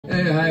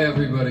Hey, hi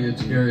everybody,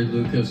 it's Gary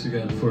Lucas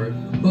again for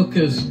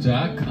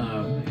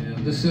Hookus.com,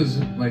 and this is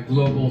my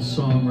global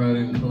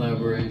songwriting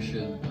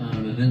collaboration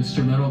on an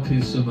instrumental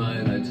piece of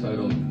mine I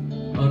titled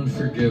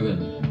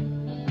Unforgiven.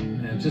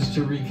 And just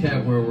to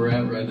recap where we're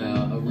at right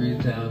now, I'll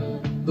read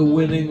down the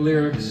winning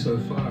lyrics so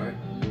far.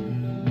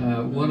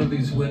 One of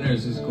these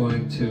winners is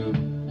going to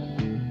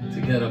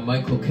get a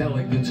Michael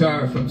Kelly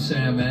guitar from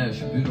Sam Ash,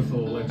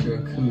 beautiful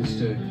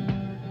electroacoustic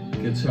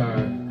guitar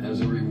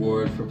as a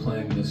reward for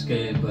playing this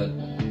game, but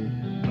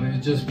I'm going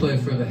to just play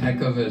for the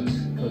heck of it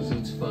because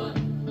it's fun.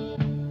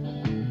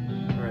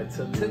 Alright,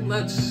 so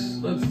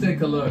let's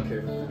take a look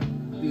here.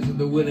 These are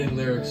the winning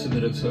lyrics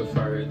submitted so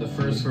far. The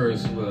first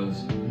verse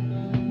was,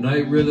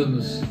 night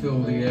rhythms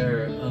fill the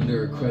air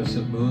under a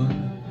crescent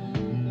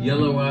moon.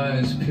 Yellow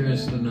eyes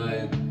pierce the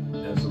night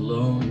as a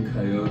lone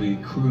coyote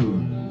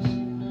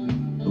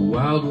croons. The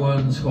wild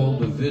ones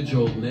hold a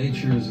vigil,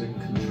 nature's in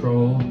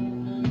control.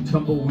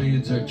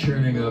 Tumbleweeds are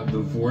churning up the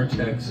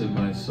vortex in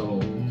my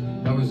soul.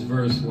 That was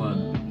verse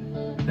 1.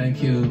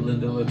 Thank you,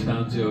 Linda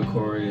Latanzio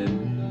Corey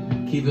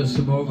and Kiva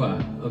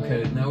Samova.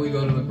 Okay, now we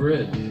go to the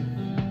bridge.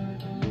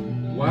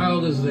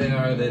 Wild as they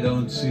are, they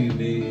don't see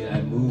me.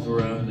 I move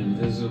around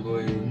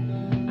invisibly.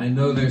 I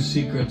know their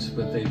secrets,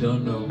 but they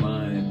don't know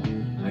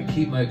mine. I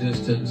keep my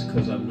distance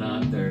because I'm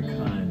not their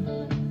kind.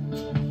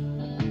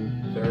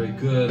 Very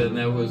good, and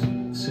that was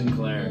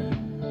Sinclair.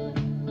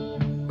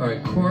 All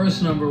right,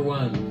 chorus number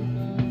 1.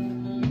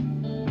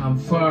 I'm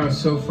far,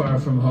 so far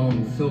from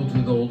home, filled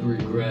with old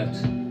regret,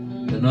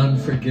 an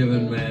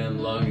unforgiven man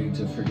longing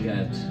to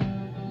forget.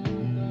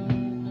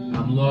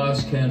 I'm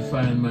lost, can't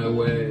find my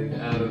way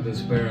out of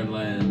this barren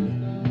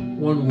land.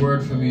 One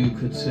word from you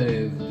could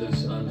save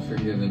this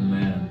unforgiven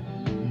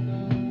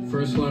man.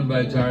 First one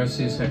by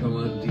Darcy, second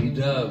one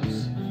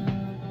D-Dubs.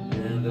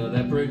 And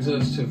that brings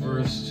us to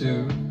verse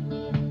 2.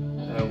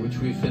 Which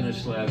we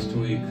finished last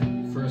week.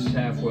 First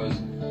half was,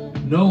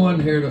 no one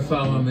here to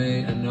follow me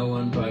and no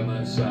one by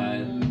my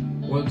side.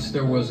 Once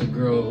there was a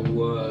girl who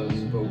was,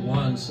 but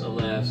once,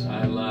 alas,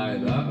 I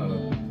lied.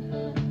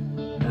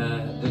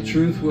 The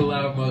truth will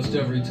out most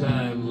every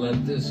time.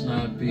 Let this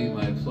not be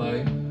my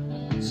plight.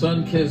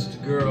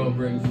 Sun-kissed girl,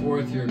 bring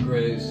forth your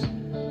grace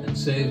and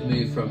save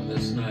me from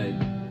this night.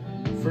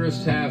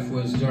 First half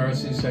was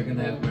Darcy, second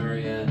half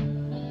Marianne.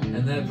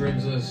 And that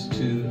brings us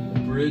to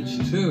Bridge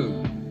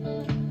 2.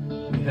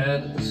 We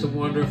had some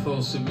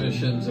wonderful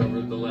submissions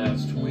over the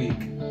last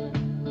week,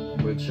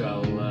 which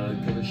I'll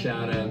give a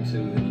shout out to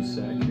in a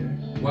sec here.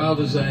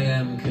 Wild as I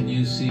am, can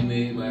you see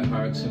me? My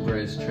heart's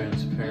embraced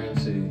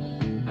transparency.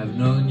 I've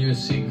known your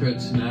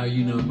secrets, now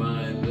you know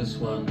mine. This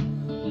one,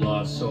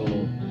 lost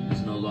soul,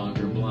 is no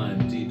longer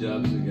blind.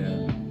 D-Dubs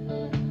again.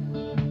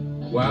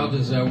 Wild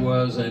as I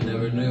was, I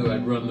never knew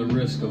I'd run the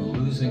risk of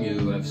losing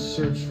you. I've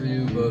searched for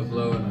you both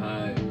low and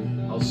high.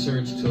 I'll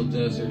search till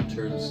desert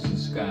turns to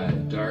sky.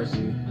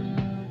 Darcy.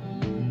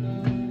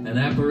 An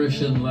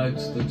apparition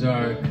lights the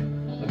dark,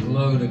 a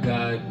glow to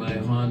guide my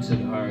haunted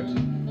heart,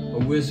 a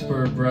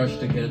whisper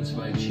brushed against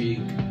my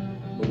cheek,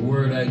 a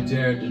word I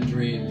dared to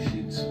dream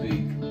she'd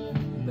speak.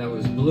 That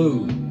was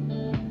Blue.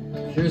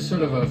 Here's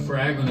sort of a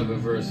fragment of a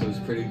verse that was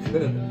pretty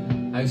good.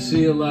 I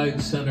see a light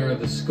center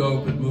of the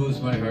scope, it moves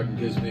my heart and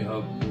gives me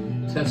hope.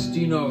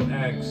 Testino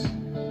X.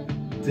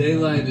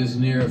 Daylight is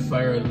near,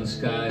 fire in the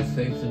sky,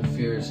 faith and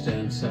fear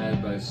stand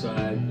side by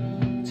side.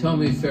 Tell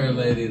me, fair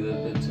lady,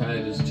 that the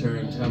tide has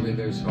turned. Tell me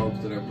there's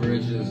hope, that our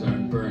bridges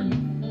aren't burned.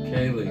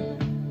 Kaylee.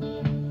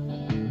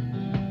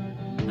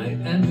 I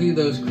envy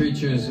those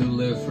creatures who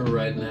live for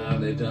right now.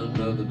 They don't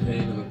know the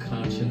pain of a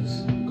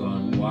conscience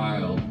gone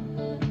wild.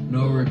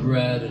 No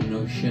regret and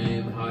no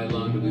shame. How I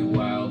long to be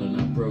wild and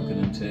not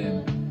broken and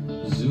tame.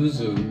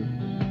 Zuzu.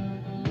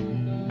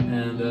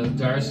 And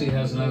Darcy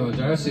has another one.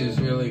 Darcy is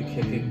really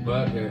kicking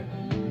butt here.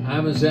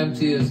 I'm as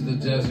empty as the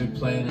desert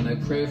plain, and I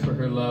pray for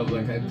her love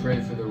like I pray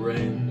for the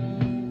rain.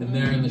 And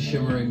there in the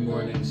shimmering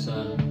morning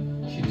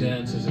sun, she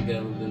dances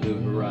again with the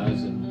new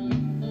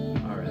horizon.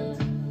 All right.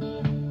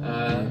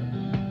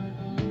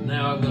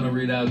 Now I'm going to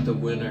read out the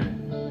winner,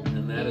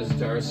 and that is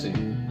Darcy.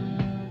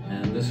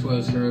 And this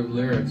was her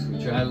lyrics,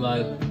 which I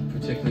liked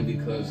particularly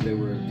because they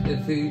were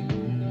pithy,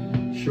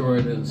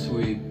 short, and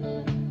sweet.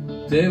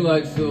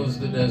 Daylight fills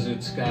the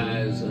desert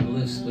skies and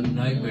lifts the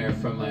nightmare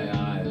from my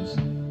eyes.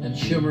 And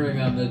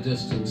shimmering on the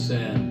distant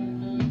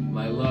sand,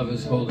 my love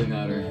is holding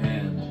out her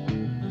hand.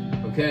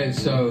 Okay,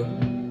 so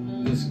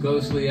this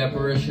ghostly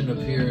apparition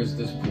appears,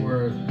 this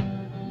poor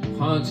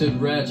haunted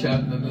wretch out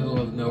in the middle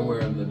of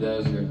nowhere in the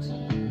desert,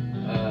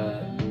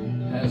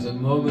 has a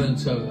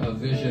moment of a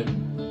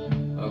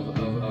vision of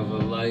a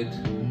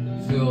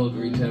light-filled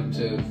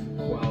redemptive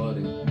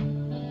quality.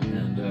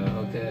 And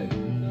okay,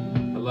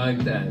 I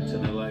like that,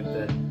 and I like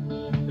that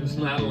there's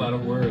not a lot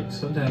of words.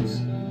 Sometimes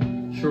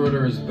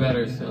shorter is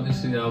better, so let me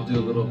see, I'll do a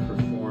little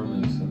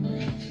performance.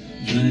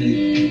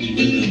 Night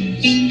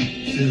rhythms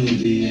fill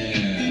the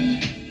air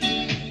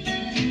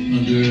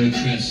under a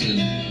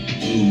crescent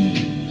moon.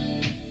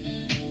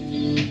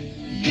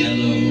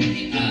 Yellow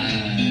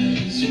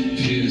eyes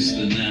pierce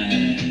the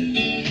night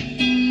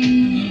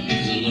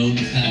as a lone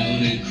cow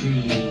when it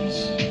croons.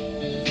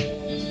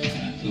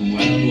 The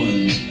wild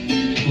ones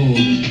hold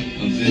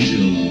a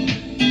vigil.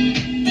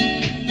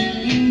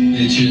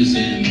 Nature's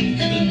in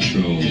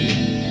control.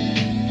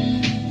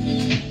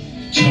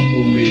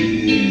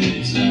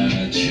 Tumbleweeds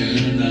are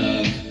churning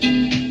up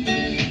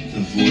the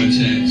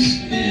vortex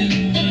in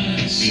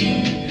my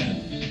soul.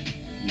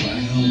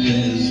 Wild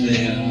as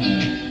they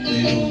are,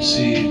 they don't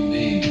see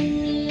me.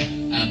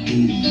 I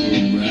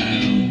move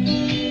around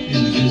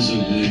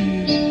invisibly.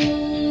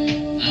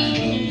 I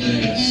know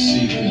their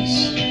secrets,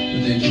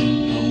 but they don't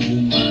know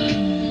mine.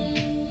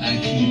 I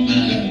keep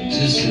my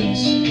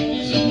distance,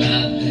 'cause I'm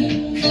not that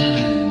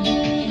kind.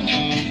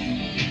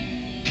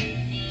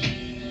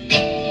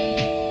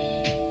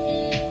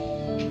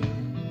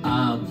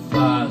 I'm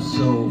far,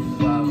 so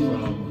far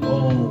from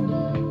home,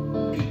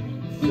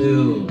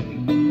 filled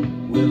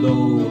with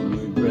old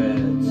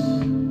regrets,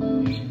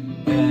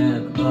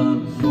 an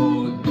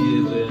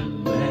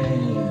unforgiven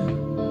man,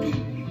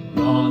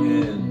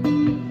 longing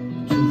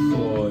to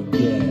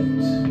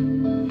forget.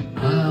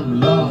 I'm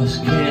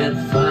lost, can't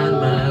find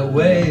my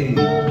way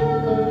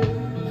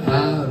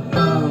out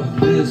of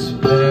this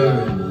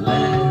barren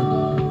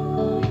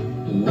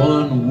land.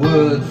 One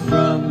word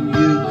from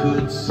you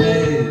could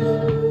save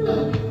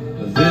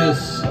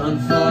this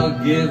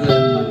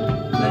unforgiven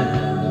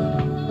man.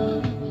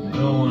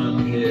 No one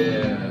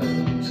here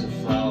to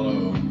follow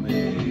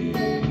me,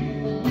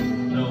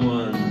 no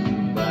one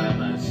by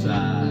my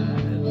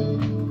side.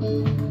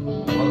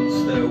 Once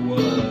there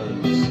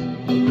was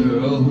a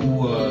girl who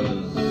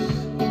was,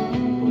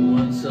 but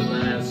once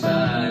alas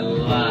I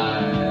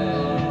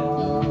lied.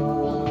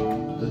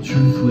 The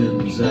truth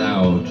wins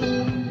out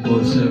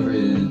most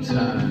every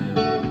time.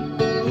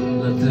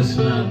 Let this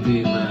not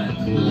be my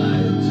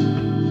plight.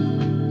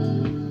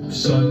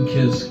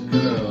 Sun-kissed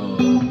girl,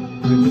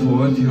 bring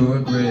forth your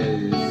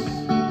grace,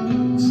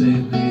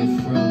 save me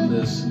from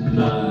this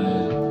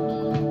night.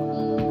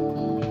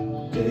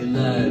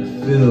 Daylight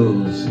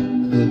fills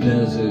the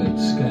desert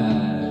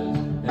skies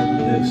and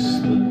lifts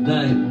the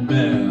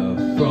nightmare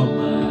from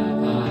my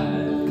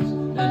eyes.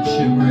 And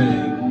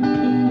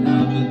shimmering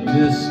on the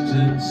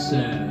distant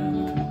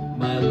sand,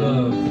 my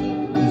love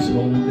is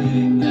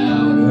holding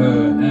out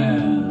her hand.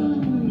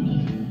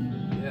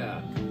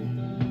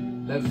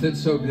 That fits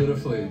so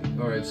beautifully.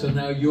 All right, so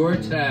now your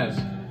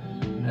task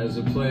as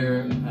a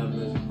player on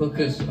the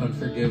Hookist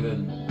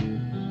Unforgiven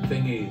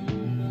thingy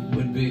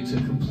would be to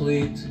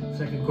complete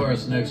second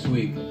chorus next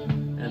week.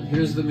 And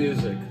here's the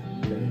music.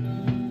 Okay.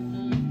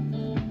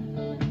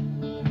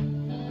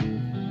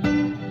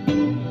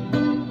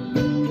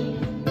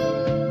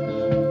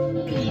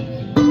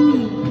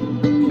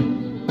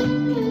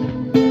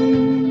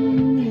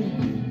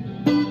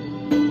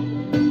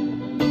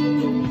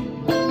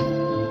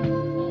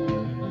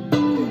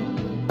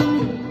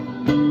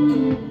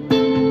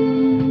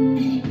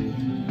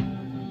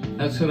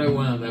 That's what I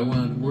want. I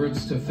want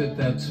words to fit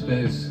that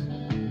space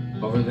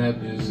over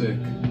that music.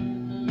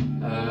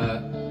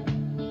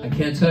 I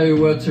can't tell you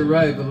what to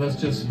write, but let's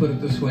just put it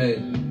this way.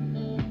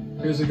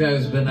 Here's a guy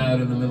who's been out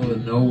in the middle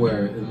of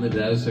nowhere in the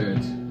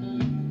desert.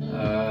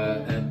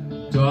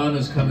 And dawn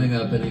is coming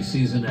up and he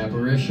sees an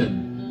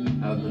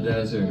apparition out in the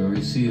desert, or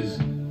he sees,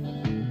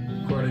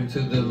 according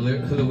to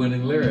the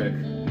winning lyric,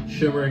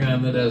 shimmering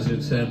on the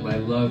desert sand, my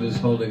love is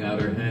holding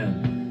out her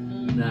hand.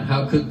 Now,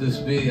 how could this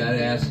be? I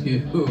ask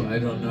you, I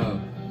don't know.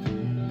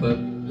 But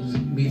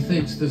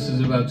methinks this is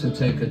about to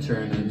take a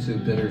turn into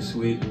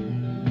bittersweet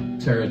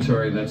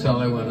territory. That's all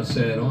I want to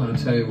say. I don't want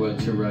to tell you what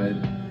to write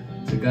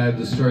to guide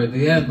the story at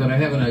the end, but I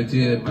have an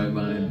idea in my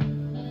mind.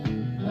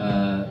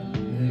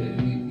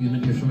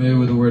 You're familiar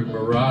with the word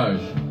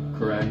mirage,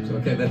 correct?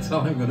 Okay, that's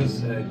all I'm going to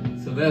say.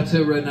 So that's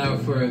it right now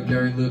for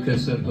Gary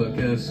Lucas at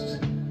Hookist.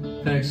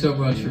 Thanks so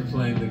much for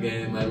playing the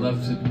game. I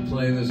love to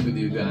play this with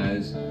you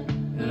guys.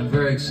 And I'm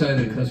very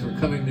excited because we're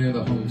coming near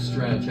the home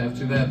stretch.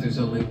 After that, there's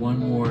only one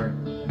more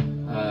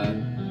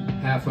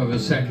half of a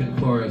second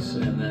chorus,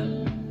 and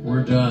then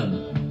we're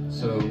done.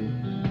 So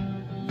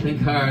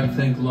think hard,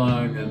 think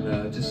long,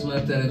 and just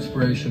let that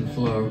inspiration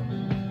flow.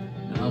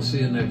 And I'll see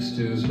you next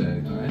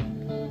Tuesday, all right?